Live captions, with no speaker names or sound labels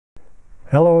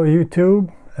Hello YouTube,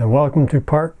 and welcome to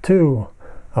part 2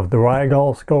 of the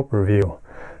Rigol scope review.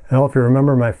 Now, if you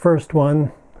remember, my first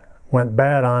one went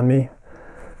bad on me.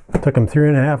 It took them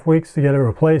 3.5 weeks to get a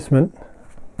replacement,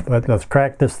 but let's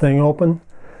crack this thing open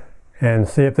and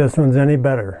see if this one's any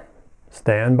better.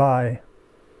 Stand by.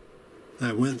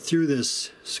 I went through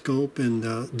this scope and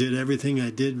did everything I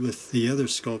did with the other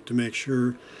scope to make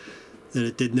sure that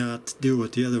it did not do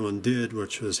what the other one did,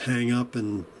 which was hang up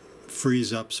and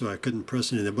freeze up so I couldn't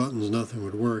press any of the buttons, nothing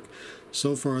would work.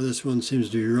 So far this one seems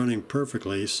to be running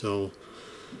perfectly, so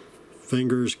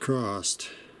fingers crossed.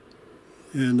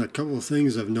 And a couple of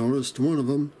things I've noticed, one of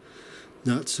them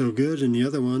not so good, and the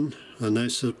other one a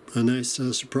nice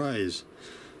surprise.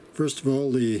 First of all,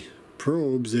 the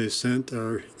probes they sent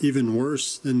are even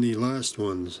worse than the last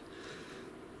ones.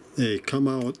 They come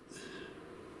out,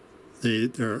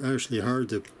 they're actually hard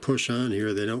to push on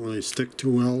here. They don't really stick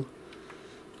too well.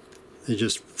 They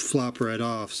just flop right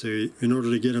off. So in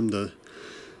order to get them to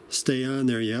stay on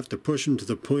there, you have to push them to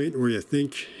the point where you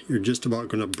think you're just about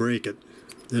going to break it.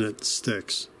 Then it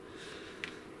sticks.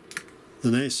 The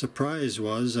nice surprise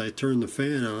was I turned the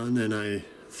fan on and I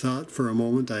thought for a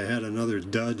moment I had another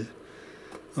dud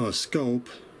of a scope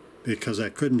because I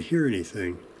couldn't hear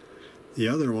anything. The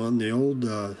other one, the old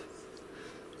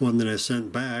one that I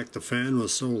sent back, the fan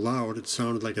was so loud it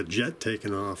sounded like a jet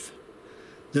taking off.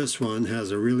 This one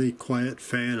has a really quiet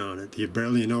fan on it. You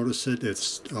barely notice it.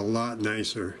 It's a lot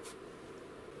nicer.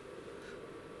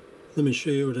 Let me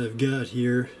show you what I've got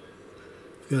here.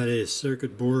 I've got a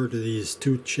circuit board. These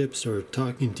two chips are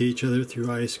talking to each other through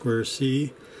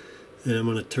I2C, and I'm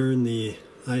going to turn the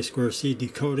I2C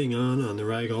decoding on the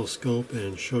Rigol scope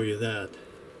and show you that.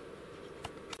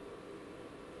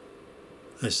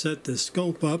 I set the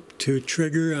scope up to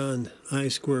trigger on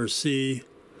I2C.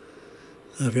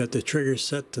 I've got the trigger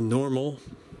set to normal,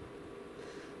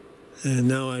 and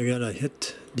now I've got to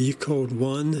hit decode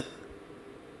 1,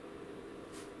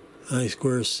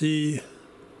 I2C,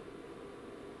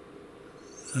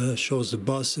 shows the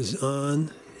bus is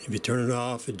on. If you turn it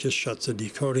off, it just shuts the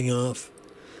decoding off.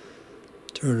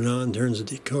 Turn it on, turns the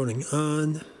decoding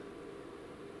on,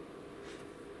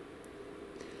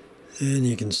 and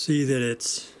you can see that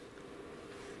it's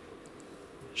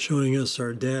showing us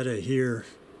our data here.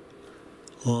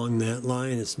 Along that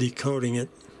line, it's decoding it.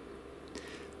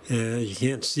 You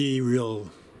can't see real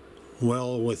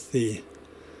well with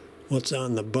what's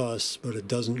on the bus, but it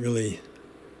doesn't really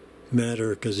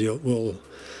matter because we'll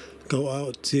go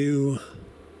out to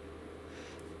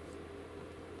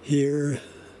here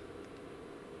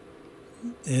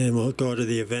and we'll go to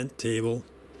the event table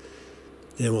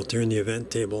and we'll turn the event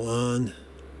table on,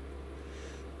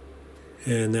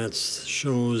 and that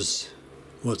shows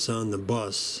what's on the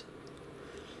bus.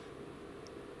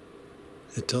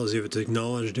 It tells you if it's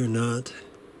acknowledged or not.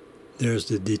 There's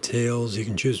the details. You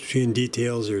can choose between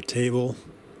details or table.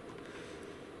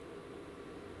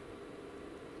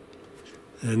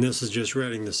 And this is just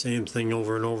writing the same thing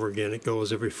over and over again. It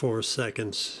goes every 4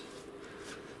 seconds.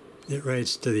 It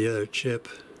writes to the other chip.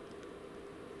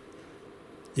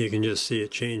 You can just see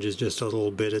it changes just a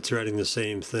little bit. It's writing the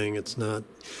same thing. It's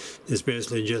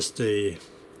basically just to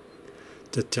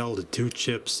tell the two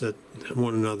chips that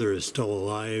one another is still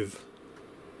alive.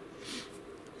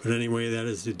 But anyway, that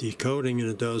is the decoding, and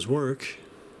it does work.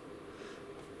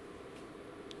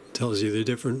 It tells you the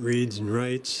different reads and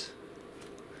writes.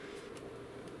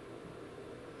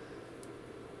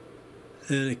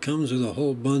 And it comes with a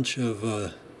whole bunch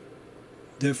of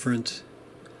different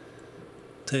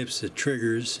types of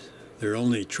triggers. They're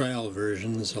only trial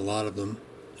versions, a lot of them.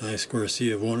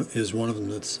 I2C is one of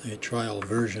them that's a trial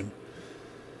version.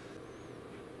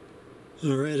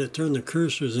 Alright, I turned the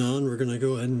cursors on. We're going to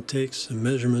go ahead and take some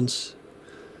measurements.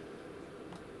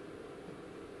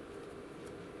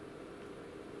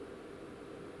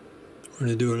 We're going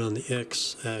to do it on the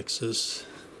x-axis.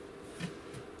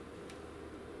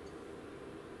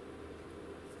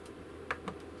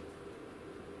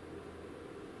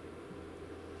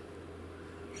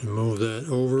 Move that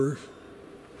over.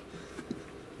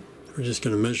 We're just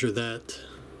going to measure that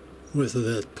width of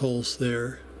that pulse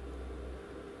there.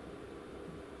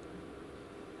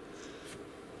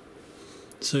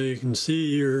 So you can see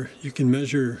you can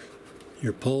measure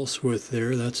your pulse width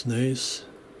there. That's nice.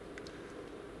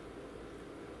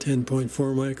 10.4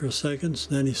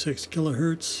 microseconds, 96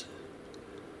 kilohertz.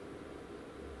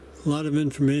 A lot of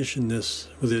information with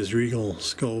these Rigol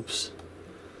scopes.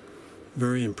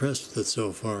 Very impressed with it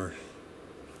so far.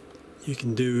 You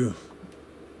can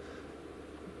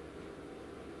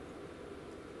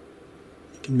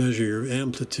measure your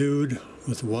amplitude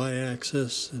with the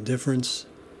y-axis, the difference.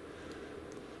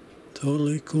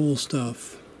 Totally cool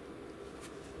stuff.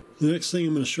 The next thing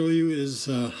I'm going to show you is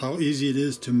how easy it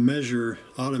is to measure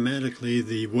automatically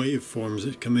the waveforms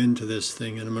that come into this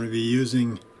thing. And I'm going to be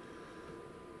using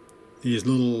these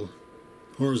little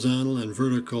horizontal and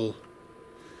vertical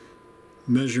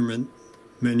measurement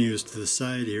menus to the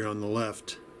side here on the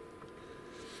left.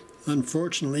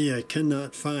 Unfortunately, I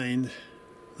cannot find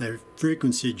my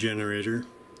frequency generator,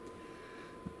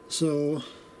 so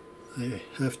I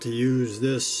have to use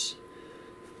this,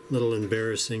 little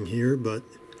embarrassing here, but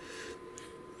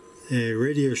a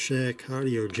Radio Shack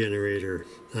audio generator.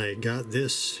 I got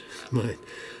this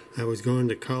I was going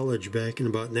to college back in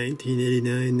about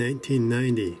 1989,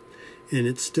 1990, and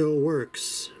it still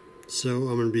works. So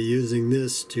I'm going to be using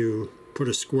this to put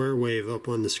a square wave up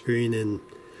on the screen and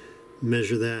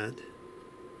measure that.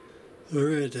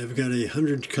 Alright, I've got a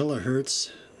 100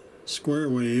 kilohertz square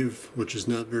wave, which is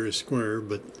not very square,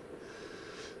 but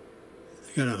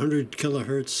I got a 100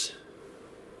 kilohertz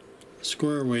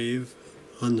square wave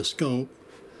on the scope,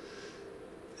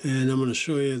 and I'm going to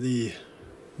show you the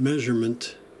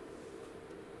measurement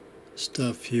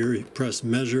stuff here. You press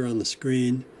measure on the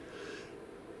screen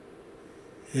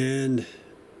and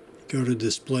go to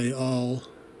display all,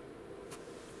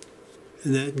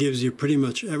 and that gives you pretty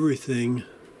much everything: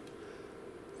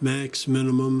 max,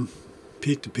 minimum,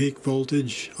 peak to peak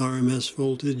voltage, RMS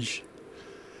voltage,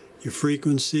 your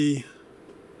frequency,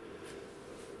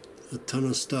 a ton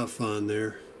of stuff on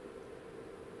there.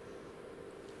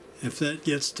 If that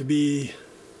gets to be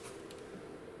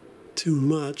too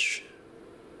much,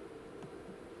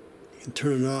 you can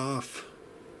turn it off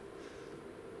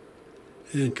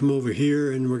and come over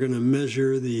here, and we're going to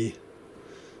measure the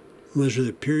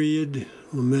period.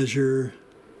 We'll measure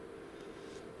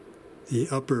the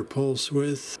upper pulse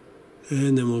width,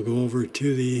 and then we'll go over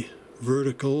to the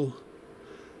vertical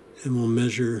and we'll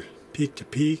measure peak to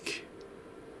peak,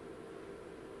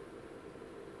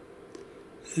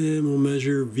 and we'll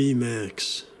measure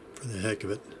Vmax for the heck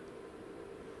of it.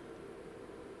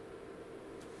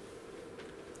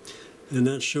 And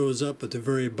that shows up at the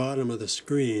very bottom of the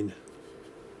screen.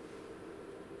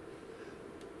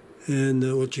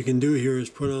 And what you can do here is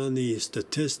put on the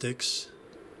statistics,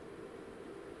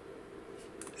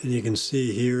 and you can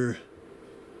see here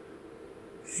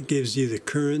it gives you the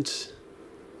current.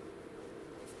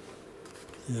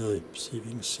 Let's see if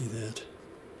you can see that.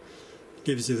 It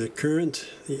gives you the current,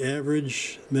 the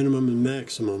average, minimum, and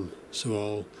maximum. So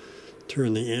I'll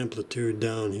turn the amplitude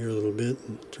down here a little bit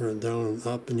and turn it down and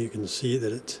up, and you can see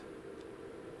that it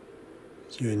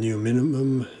gives you a new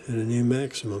minimum and a new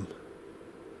maximum.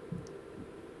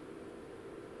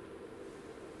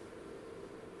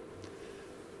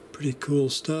 Pretty cool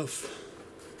stuff.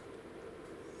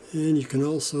 And you can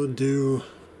also do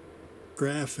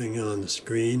graphing on the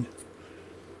screen.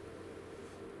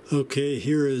 Okay,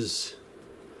 here is,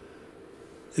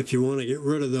 if you want to get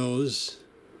rid of those,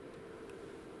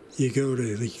 you go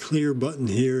to the clear button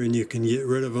here and you can get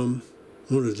rid of them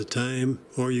one at a time,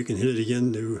 or you can hit it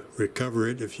again to recover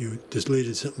it if you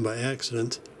deleted something by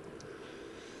accident.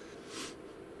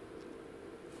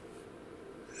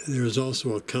 There's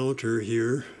also a counter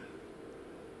here.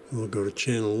 We'll go to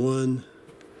channel 1,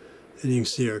 and you can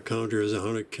see our counter is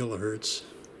 100 kilohertz.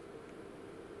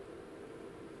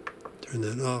 Turn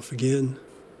that off again.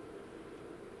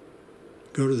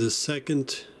 Go to the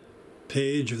second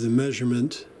page of the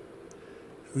measurement.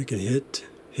 We can hit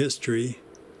history.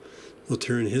 We'll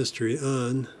turn history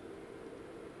on,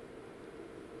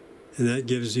 and that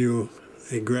gives you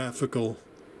a graphical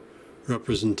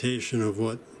representation of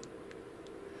what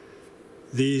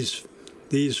these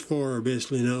four are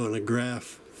basically now in a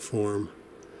graph form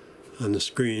on the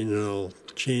screen. And I'll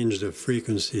change the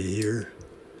frequency here.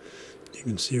 You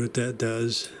can see what that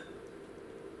does.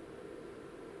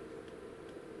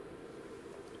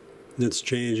 And it's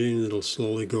changing. It'll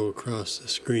slowly go across the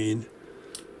screen.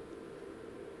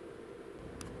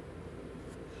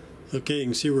 Okay, you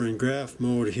can see we're in graph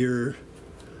mode here,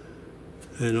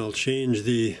 and I'll change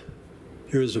the,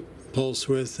 here's a pulse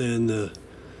width and the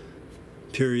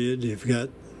period. You've got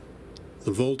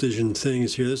the voltage and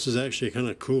things here. This is actually kind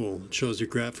of cool. It shows you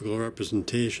graphical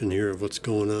representation here of what's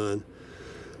going on.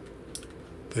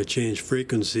 If I change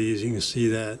frequencies, you can see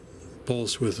that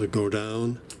pulse width will go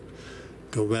down,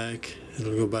 go back,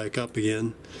 it'll go back up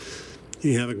again.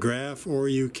 You have a graph, or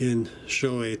you can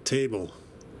show a table.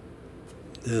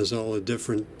 It has all the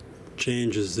different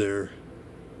changes there.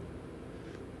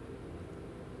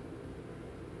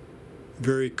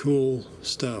 Very cool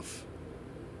stuff.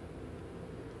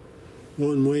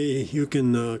 One way you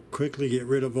can quickly get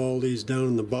rid of all these down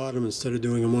in the bottom instead of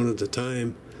doing them one at a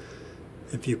time,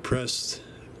 if you press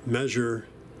measure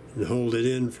and hold it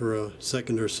in for a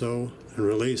second or so and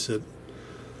release it,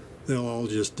 they'll all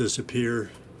just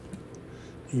disappear.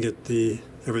 You get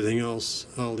everything else,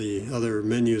 all the other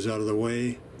menus out of the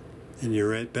way, and you're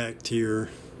right back to your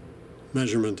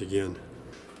measurement again.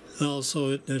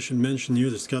 Also, I should mention to you,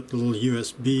 it's got the little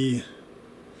USB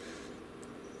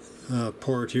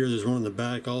port here. There's one in the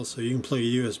back also. You can plug a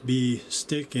USB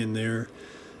stick in there,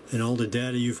 and all the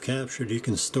data you've captured, you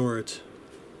can store it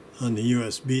on the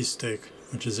USB stick,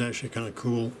 which is actually kind of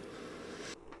cool.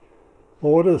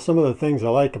 Well, what are some of the things I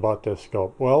like about this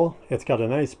scope? Well, it's got a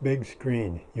nice big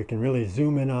screen. You can really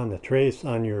zoom in on the trace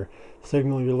on your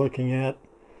signal you're looking at.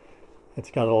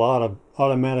 It's got a lot of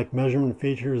automatic measurement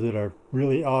features that are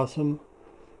really awesome.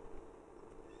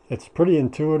 It's pretty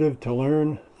intuitive to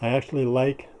learn. I actually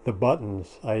like the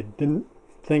buttons. I didn't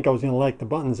think I was going to like the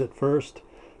buttons at first,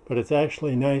 but it's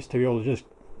actually nice to be able to just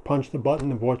punch the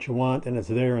button of what you want and it's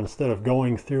there, instead of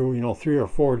going through, 3 or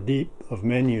 4 deep of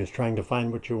menus trying to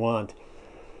find what you want.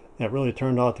 That really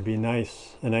turned out to be a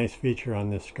nice feature on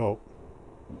this scope.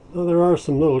 Now, there are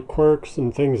some little quirks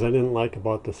and things I didn't like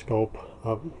about the scope.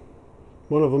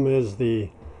 One of them is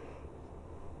the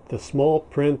small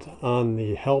print on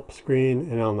the help screen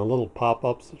and on the little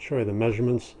pop-ups that show you the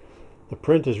measurements. The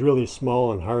print is really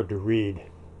small and hard to read.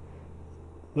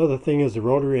 Another thing is the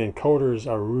rotary encoders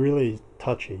are really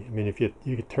touchy. I mean, if you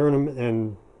could turn them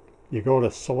and you go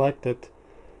to select it,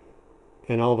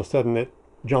 and all of a sudden it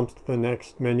jumps to the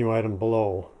next menu item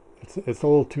below. It's a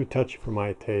little too touchy for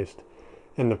my taste.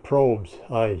 And the probes,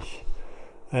 I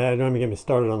don't even get me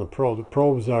started on the probes. The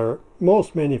probes are,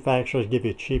 most manufacturers give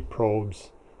you cheap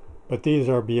probes, but these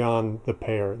are beyond the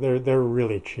pair. They're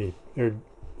really cheap.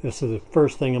 This is the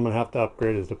first thing I'm going to have to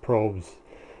upgrade, is the probes.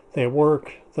 They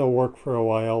work, they'll work for a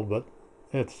while, but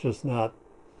it's just not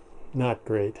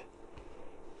great.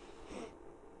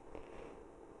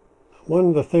 One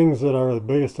of the things that are the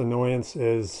biggest annoyance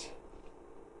is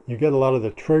you get a lot of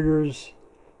the triggers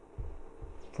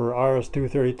for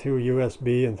RS-232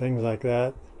 USB and things like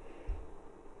that,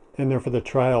 and they're for the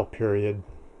trial period.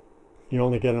 You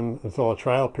only get them until the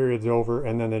trial period's over,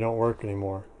 and then they don't work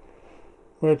anymore.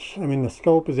 Which, I mean, the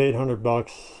scope is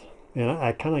 $800, and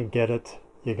I kind of get it.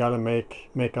 You got to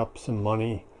make up some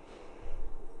money.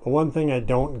 But one thing I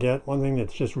don't get, one thing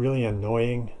that's just really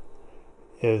annoying,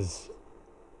 is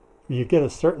you get a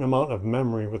certain amount of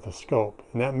memory with the scope,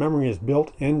 and that memory is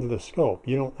built into the scope.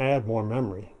 You don't add more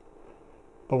memory.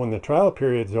 But when the trial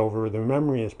period's over, the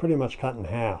memory is pretty much cut in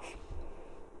half.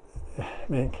 I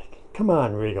mean, come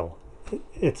on, Rigol.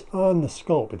 It's on the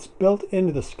scope. It's built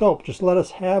into the scope. Just let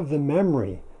us have the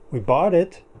memory. We bought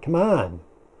it. Come on.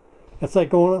 It's like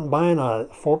going out and buying a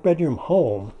 4-bedroom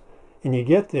home, and you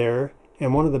get there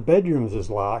and one of the bedrooms is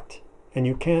locked and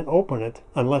you can't open it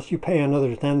unless you pay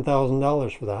another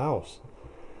 $10,000 for the house.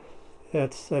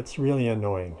 That's really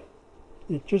annoying.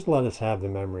 You just let us have the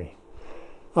memory.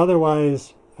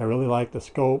 Otherwise, I really like the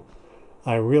scope.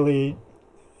 I really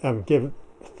give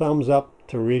thumbs up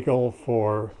to Rigol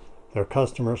for their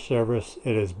customer service.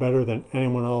 It is better than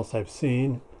anyone else I've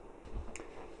seen.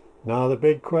 Now the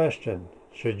big question,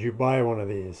 should you buy one of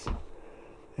these?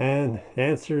 And the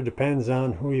answer depends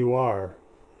on who you are.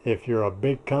 If you're a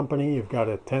big company, you've got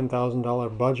a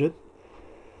 $10,000 budget,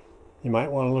 you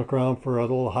might want to look around for a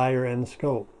little higher end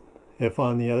scope. If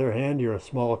on the other hand you're a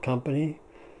small company,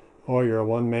 or you're a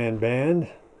one-man band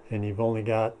and you've only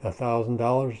got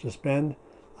 $1,000 to spend,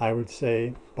 I would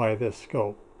say buy this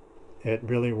scope. It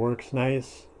really works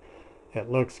nice. It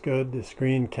looks good. The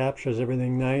screen captures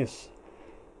everything nice.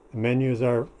 The menus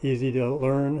are easy to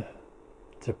learn.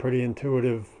 It's a pretty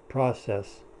intuitive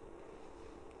process.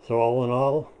 So all in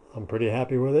all, I'm pretty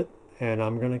happy with it, and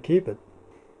I'm going to keep it.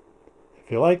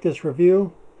 If you like this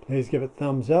review, please give it a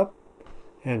thumbs up,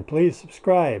 and please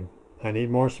subscribe. I need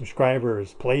more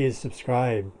subscribers. Please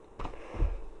subscribe.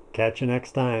 Catch you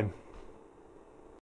next time.